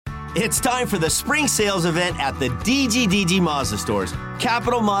It's time for the spring sales event at the DGDG Mazda stores.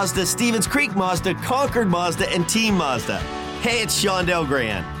 Capital Mazda, Stevens Creek Mazda, Concord Mazda, and Team Mazda. Hey, it's Sean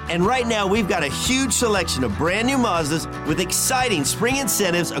Delgrand. And right now, we've got a huge selection of brand new Mazdas with exciting spring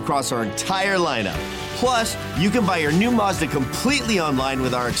incentives across our entire lineup. Plus, you can buy your new Mazda completely online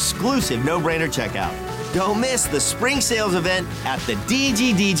with our exclusive no-brainer checkout. Don't miss the spring sales event at the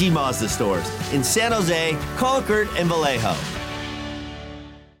DGDG Mazda stores in San Jose, Concord, and Vallejo.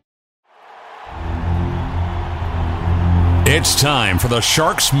 It's time for the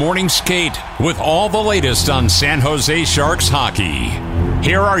Sharks Morning Skate with all the latest on San Jose Sharks hockey.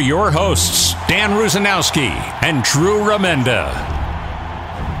 Here are your hosts, Dan Rusanowski and Drew Remenda.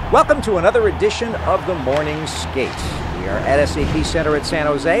 Welcome to another edition of the Morning Skate. We are at SAP Center at San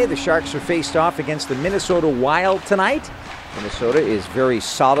Jose. The Sharks are faced off against the Minnesota Wild tonight. Minnesota is very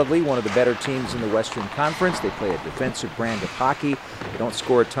solidly one of the better teams in the Western Conference. They play a defensive brand of hockey. They don't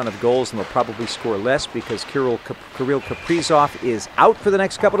score a ton of goals, and they'll probably score less because Kirill Kaprizov is out for the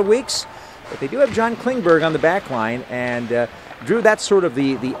next couple of weeks. But they do have John Klingberg on the back line. And, Drew, that's sort of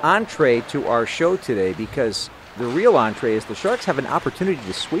the entree to our show today, because the real entree is the Sharks have an opportunity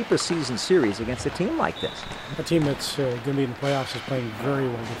to sweep a season series against a team like this. A team that's going to be in the playoffs is playing very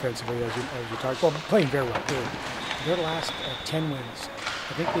well defensively, as you talked. Well, playing very well. Their last 10 wins,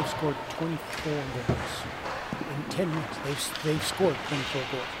 I think they've scored 24 goals. In 10 wins, they've scored 24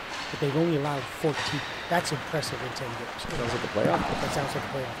 goals, but they've only allowed 14. That's impressive in 10 games. Sounds like a playoff. That sounds like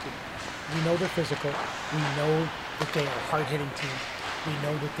a playoff team. We know they're physical. We know that they are a hard-hitting team. We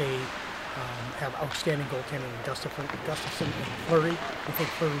know that they have outstanding goaltending in Gustafsson and Fleury. We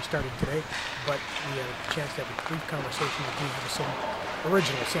think Fleury's starting today, but we had a chance to have a brief conversation with Dean Hudson,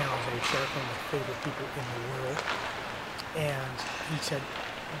 original San Jose Shark, one of my favorite people in the world. And he said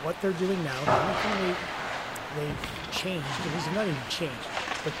what they're doing now, the only thing they've changed, it is not even changed,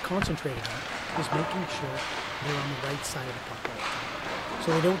 but concentrated on, is making sure they're on the right side of the puck all the time. So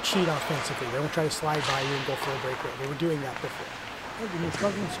they don't cheat offensively. They don't try to slide by you and go for a breakaway. They were doing that before. When you're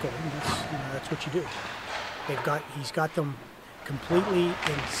struggling to score, that's what you do. He's got them completely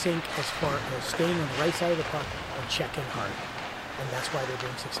in sync as far as staying on the right side of the puck and checking hard. And that's why they're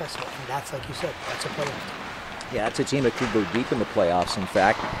being successful. And that's, like you said, that's a playoff team. Yeah, it's a team that could go deep in the playoffs. In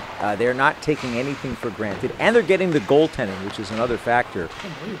fact, they're not taking anything for granted, and they're getting the goaltending, which is another factor.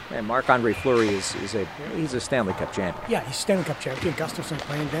 And Marc-Andre Fleury he's a Stanley Cup champion. Yeah, he's Stanley Cup champion. Gustafsson's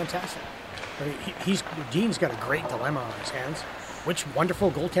playing fantastic. I mean, Dean's got a great dilemma on his hands. Which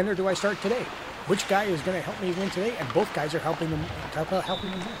wonderful goaltender do I start today? Which guy is going to help me win today? And both guys are helping them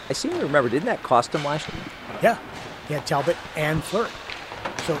win. I seem to remember, didn't that cost him last year? Yeah, he had Talbot and Fleury.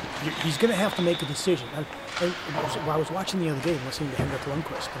 So he's going to have to make a decision. I was watching the other day and listening to Henrik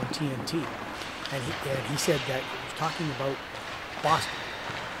Lundqvist on TNT, and he said that he was talking about Boston,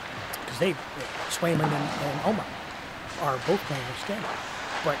 because Swayman and Omar are both playing outstanding.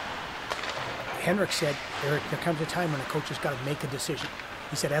 But Henrik said there comes a time when a coach has got to make a decision.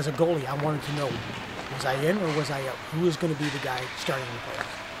 He said, as a goalie, I wanted to know, was I in or was I out? Who is going to be the guy starting in the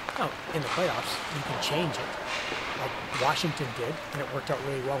playoffs? Now, in the playoffs, you can change it, like Washington did, and it worked out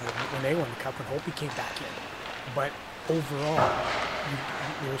really well when they won the Cup and Holtby came back in. But overall,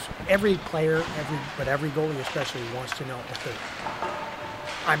 there's every player, every goalie especially wants to know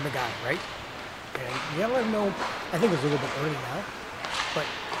if I'm the guy, right? And you got to let them know. I think it's a little bit early now, but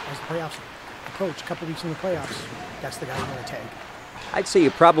as the playoffs approach, a couple weeks in the playoffs, that's the guy you want to tag. I'd say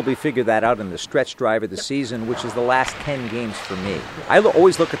you probably figured that out in the stretch drive of the season, which is the last 10 games for me. I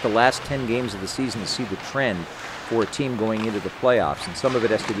always look at the last 10 games of the season to see the trend for a team going into the playoffs. And some of it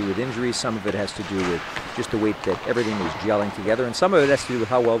has to do with injuries, some of it has to do with just the way that everything is gelling together, and some of it has to do with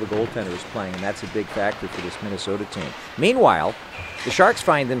how well the goaltender is playing, and that's a big factor for this Minnesota team. Meanwhile, the Sharks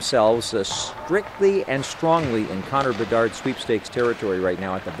find themselves strictly and strongly in Connor Bedard sweepstakes territory right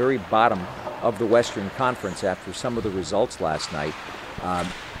now at the very bottom of the Western Conference after some of the results last night.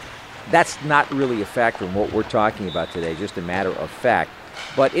 That's not really a factor in what we're talking about today, just a matter of fact.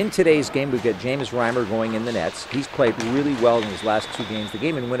 But in today's game, we've got James Reimer going in the nets. He's played really well in his last two games. The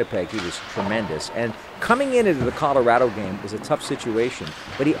game in Winnipeg, he was tremendous. And coming into the Colorado game was a tough situation,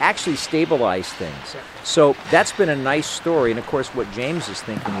 but he actually stabilized things. So that's been a nice story. And, of course, what James is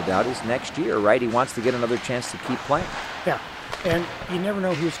thinking about is next year, right? He wants to get another chance to keep playing. Yeah, and you never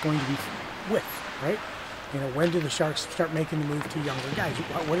know who it's going to be with, right? You know, when do the Sharks start making the move to younger guys?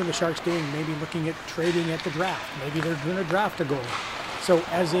 What are the Sharks doing? Maybe looking at trading at the draft. Maybe they're going to draft a goalie. So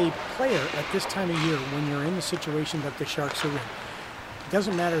as a player at this time of year, when you're in the situation that the Sharks are in, it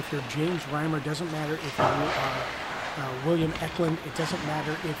doesn't matter if you're James Reimer, it doesn't matter if you're William Eklund, it doesn't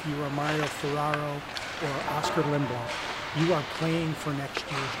matter if you are Mario Ferraro or Oscar Lindblom. you are playing for next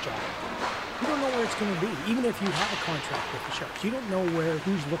year's job. You don't know where it's going to be. Even if you have a contract with the Sharks, you don't know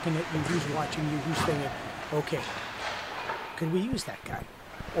who's looking at you, who's watching you, who's thinking, okay, could we use that guy?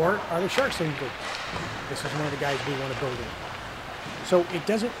 Or are the Sharks thinking, this is one of the guys we want to build in? So it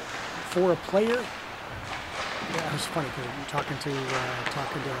doesn't, for a player, it was funny because I'm talking to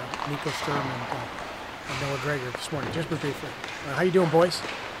Nico Sturm and Noah Gregor this morning, just briefly. How you doing, boys?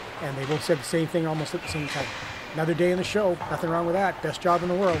 And they both said the same thing almost at the same time. Another day in the show, nothing wrong with that, best job in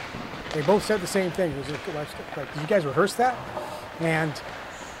the world. They both said the same thing. It was like, did you guys rehearse that? And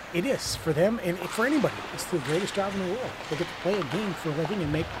it is, for them and for anybody, it's the greatest job in the world. They get to play a game for a living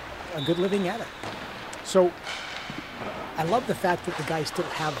and make a good living at it. So I love the fact that the guys still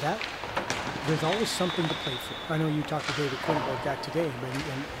have that. There's always something to play for. I know you talked to David Quinn about that today,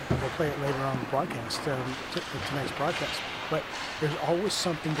 and we'll play it later on the broadcast, tonight's broadcast. But there's always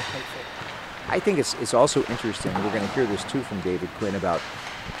something to play for. I think it's also interesting, we're going to hear this too from David Quinn, about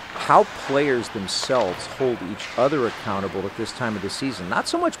how players themselves hold each other accountable at this time of the season. Not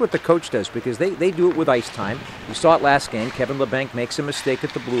so much what the coach does, because they do it with ice time. You saw it last game. Kevin Labanc makes a mistake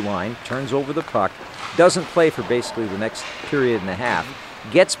at the blue line, turns over the puck, doesn't play for basically the next period and a half,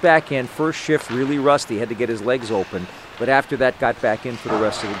 gets back in, first shift really rusty, had to get his legs open, but after that got back in for the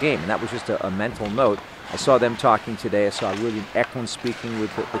rest of the game. And that was just a mental note. I saw them talking today. I saw William Eklund speaking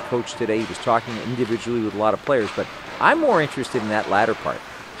with the coach today. He was talking individually with a lot of players, but I'm more interested in that latter part.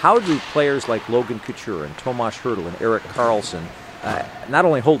 How do players like Logan Couture and Tomas Hertl and Erik Karlsson not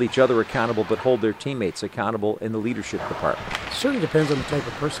only hold each other accountable, but hold their teammates accountable in the leadership department? It certainly depends on the type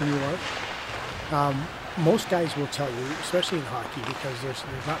of person you are. Most guys will tell you, especially in hockey, because there's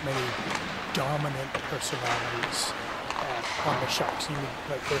not many dominant personalities on the Sharks.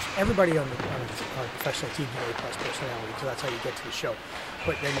 There's everybody on the professional team is A+ personality, so that's how you get to the show.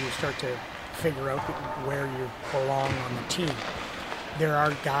 But then you start to figure out where you belong on the team. There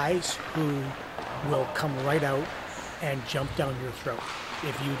are guys who will come right out and jump down your throat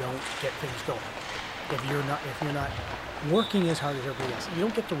if you don't get things going. If you're not working as hard as everybody else, you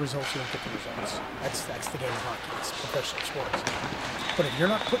don't get the results. You don't get the results. That's the game of hockey. It's professional sports. But if you're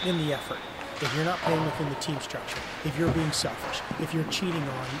not putting in the effort, if you're not playing within the team structure, if you're being selfish, if you're cheating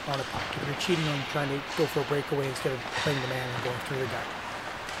on a puck, if you're cheating on trying to go for a breakaway instead of playing the man and going through the guy,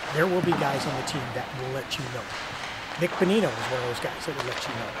 there will be guys on the team that will let you know. Nick Bonino is one of those guys that will let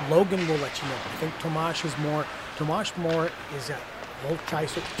you know. Logan will let you know. I think Tomas more is will try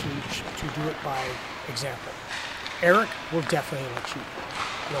to do it by example. Erik will definitely let you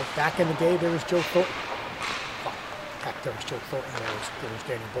know. Back in the day, there was Joe Thornton. There was Joe Thornton. There was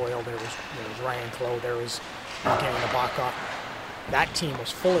Danny Boyle. There was Ryan Clough. There was Evgeny Nabokov. That team was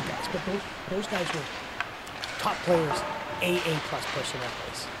full of guys, but those guys were top players, A+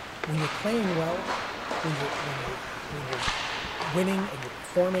 personalities. When you're playing well, when you're winning and you're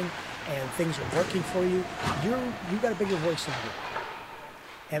performing and things are working for you, you've got a bigger voice in you.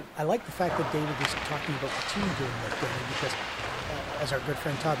 And I like the fact that David is talking about the team doing that, Danny, because as our good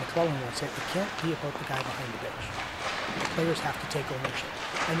friend Todd McClellan once said, it can't be about the guy behind the bench. The players have to take ownership,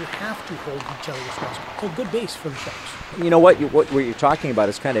 and you have to hold each other responsible. So good base for the Sharks. You know what you're talking about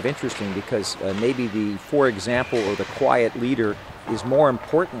is kind of interesting, because maybe the, for example, or the quiet leader is more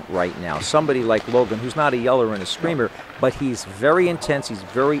important right now. Somebody like Logan, who's not a yeller and a screamer, but he's very intense, he's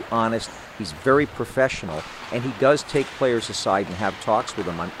very honest, he's very professional, and he does take players aside and have talks with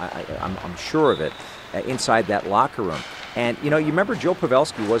them. I'm sure of it, inside that locker room. And you remember Joe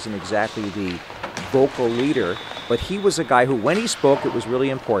Pavelski wasn't exactly the vocal leader, but he was a guy who, when he spoke, it was really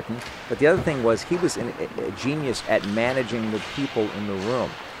important. But the other thing was, he was a genius at managing the people in the room.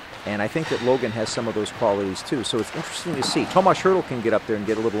 And I think that Logan has some of those qualities too. So it's interesting to see. Tomas Hertl can get up there and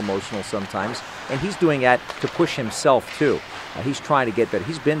get a little emotional sometimes, and he's doing that to push himself too. He's trying to get better.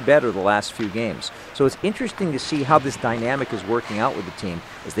 He's been better the last few games. So it's interesting to see how this dynamic is working out with the team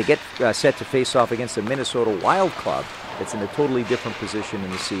as they get set to face off against the Minnesota Wild club that's in a totally different position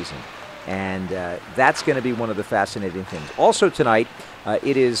in the season. And that's going to be one of the fascinating things. Also tonight,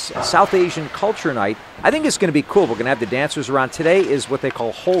 it is South Asian Culture Night. I think it's going to be cool. We're going to have the dancers around. Today is what they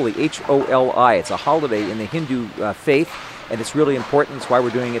call Holi, H-O-L-I. It's a holiday in the Hindu faith, and it's really important. That's why we're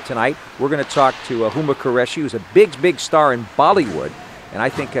doing it tonight. We're going to talk to Huma Qureshi, who's a big star in Bollywood. And I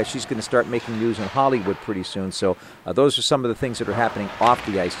think she's going to start making news in Hollywood pretty soon. So those are some of the things that are happening off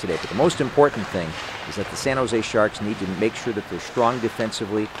the ice today. But the most important thing is that the San Jose Sharks need to make sure that they're strong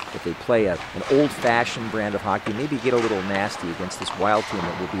defensively, that they play an old-fashioned brand of hockey, maybe get a little nasty against this Wild team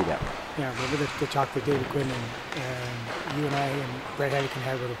that will be that way. Yeah, we're going to talk to David Quinn, and you and I and Brett Hedican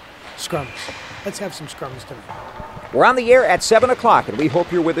have little scrums. Let's have some scrums tonight. We're on the air at 7 o'clock, and we hope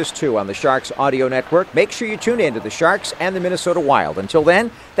you're with us, too, on the Sharks Audio Network. Make sure you tune in to the Sharks and the Minnesota Wild. Until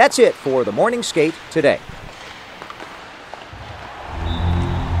then, that's it for the Morning Skate today.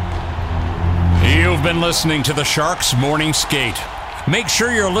 You've been listening to the Sharks Morning Skate. Make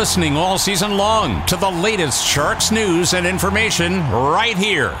sure you're listening all season long to the latest Sharks news and information right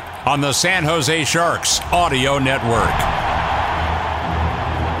here on the San Jose Sharks Audio Network.